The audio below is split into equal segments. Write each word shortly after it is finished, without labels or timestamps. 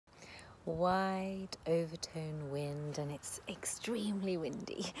wide overtone wind, and it's extremely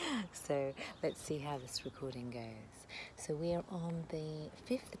windy. So let's see how this recording goes. So we are on the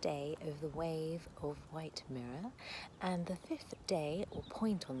 5th day of the wave of white mirror, and the 5th day or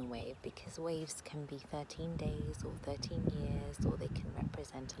point on the wave, because waves can be 13 days or 13 years, or they can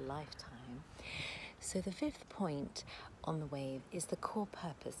represent a lifetime. So the 5th point on the wave is the core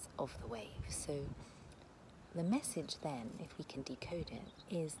purpose of the wave. So the message then, if we can decode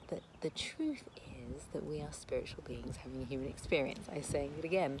it, is that the truth is that we are spiritual beings having a human experience. I'm saying it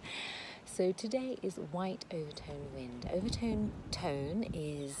again. So today is white overtone wind. Overtone tone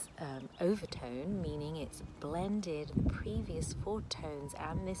is overtone, meaning it's blended the previous 4 tones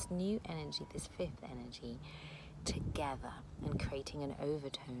and this new energy, this 5th energy, together and creating an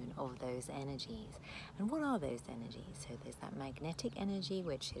overtone of those energies. And what are those energies? So there's that magnetic energy,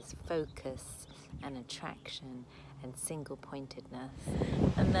 which is focus and attraction and single-pointedness,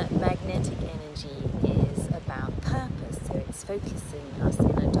 and that magnetic energy is about purpose, so it's focusing us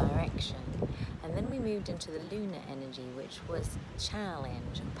in a direction. And then we moved into the lunar energy, which was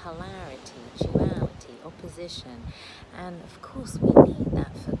challenge, polarity, duality, opposition. And of course we need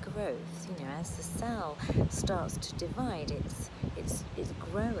that for growth. You know, as the cell starts to divide, it's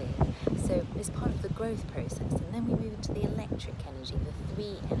growing. So it's part of the growth process. And then we move into the electric energy, the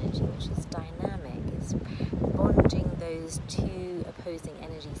 3 energy, which is dynamic. It's bonding those 2 opposing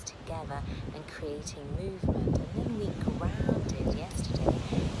energies together and creating movement. And then we grounded yesterday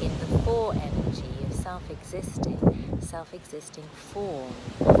in the 4 energy of self-existing form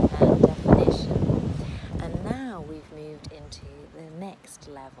and definition. And now we've moved into the next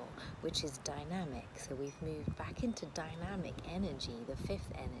level, which is dynamic. So we've moved back into dynamic energy, the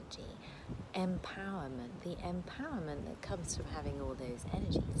 5th energy, empowerment, the empowerment that comes from having all those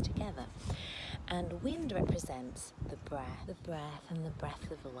energies together. And wind represents the breath and the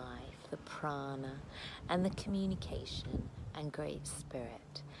breath of life, the prana, and the communication and great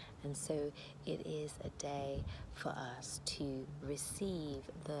spirit. And so it is a day for us to receive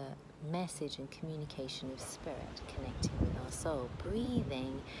the message and communication of spirit, connecting with our soul.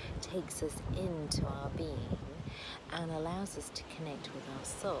 Breathing takes us into our being and allows us to connect with our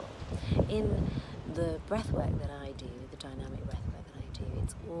soul. In the breath work that I do, the dynamic breath work that I do,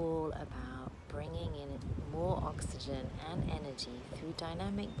 it's all about bringing in more oxygen and energy through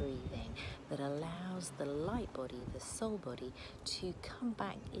dynamic breathing that allows the light body, the soul body, to come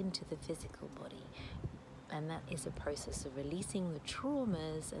back into the physical body. And that is a process of releasing the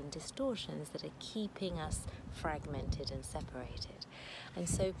traumas and distortions that are keeping us fragmented and separated. And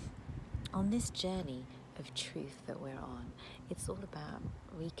so on this journey of truth that we're on, it's all about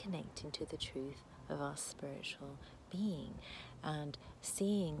reconnecting to the truth of our spiritual being and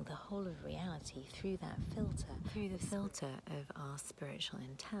seeing the whole of reality through that filter, through the filter of our spiritual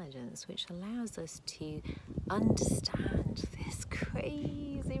intelligence, which allows us to understand this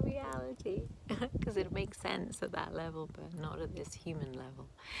crazy reality because it makes sense at that level, but not at this human level.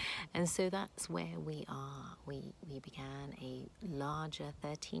 And so that's where we are. We began a larger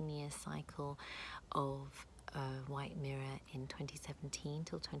 13-year cycle of white mirror in 2017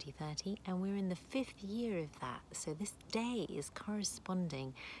 till 2030, and we're in the 5th year of that. So this day is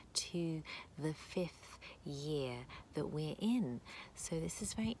corresponding to the 5th year that we're in. So this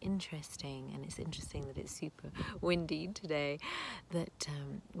is very interesting, and it's interesting that it's super windy today, that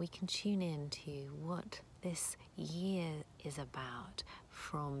we can tune in to what this year is about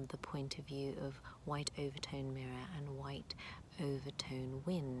from the point of view of white overtone mirror and white overtone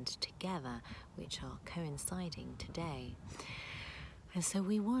wind together, which are coinciding today. And so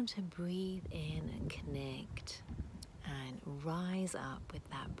we want to breathe in and connect and rise up with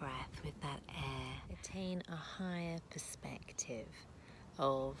that breath, with that air, attain a higher perspective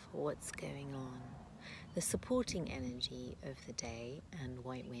of what's going on. The supporting energy of the day and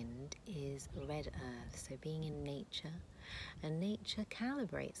white wind is red earth, so being in nature, and nature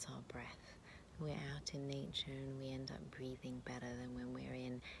calibrates our breath. We're out in nature and we end up breathing better than when we're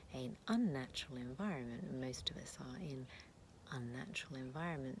in an unnatural environment. Most of us are in unnatural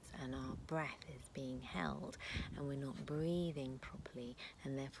environments and our breath is being held and we're not breathing properly,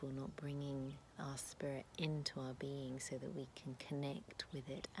 and therefore not bringing our spirit into our being so that we can connect with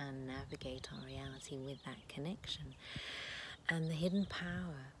it and navigate our reality with that connection. And the hidden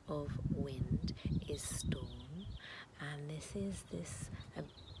power of wind is storm, and this is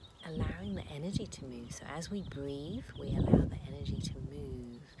allowing the energy to move. So as we breathe, we allow the energy to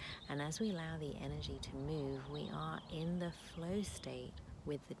move. And as we allow the energy to move, we are in the flow state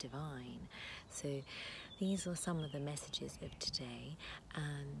with the divine. So these are some of the messages of today.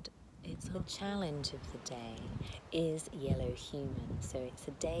 And The challenge of the day is yellow human. So it's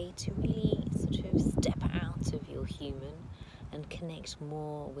a day to really sort of step out of your human and connect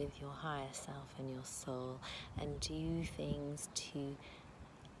more with your higher self and your soul, and do things to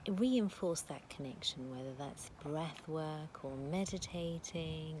reinforce that connection, whether that's breath work or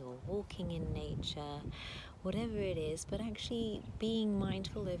meditating or walking in nature, whatever it is, but actually being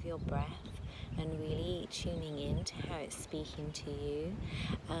mindful of your breath and really tuning in to how it's speaking to you,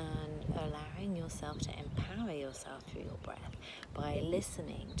 and allowing yourself to empower yourself through your breath by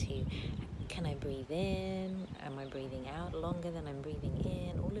listening to, can I breathe in? Am I breathing out longer than I'm breathing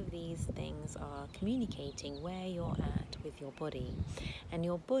in? All of these things are communicating where you're at with your body. And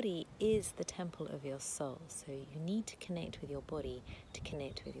your body is the temple of your soul. So you need to connect with your body to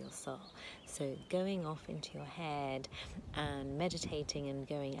connect with your soul. So going off into your head and meditating and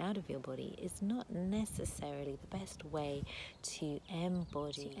going out of your body is not necessarily the best way to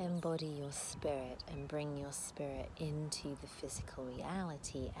embody your spirit and bring your spirit into the physical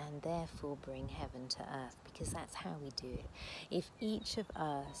reality, and therefore bring heaven to earth, because that's how we do it. If each of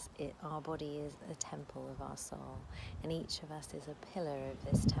us, our body is a temple of our soul, and each of us is a pillar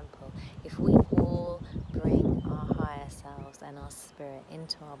of this temple, if we all bring our higher selves and our spirit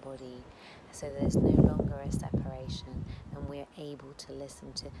into our body, so there's no longer a separation, and we're able to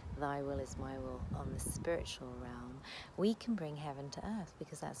listen to thy will is my will on the spiritual realm, we can bring heaven to earth,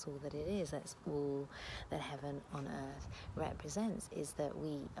 because that's all that it is. That's all that heaven on earth represents, is that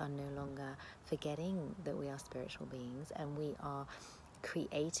we are no longer forgetting that we are spiritual beings, and we are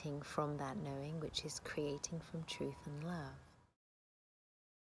creating from that knowing, which is creating from truth and love.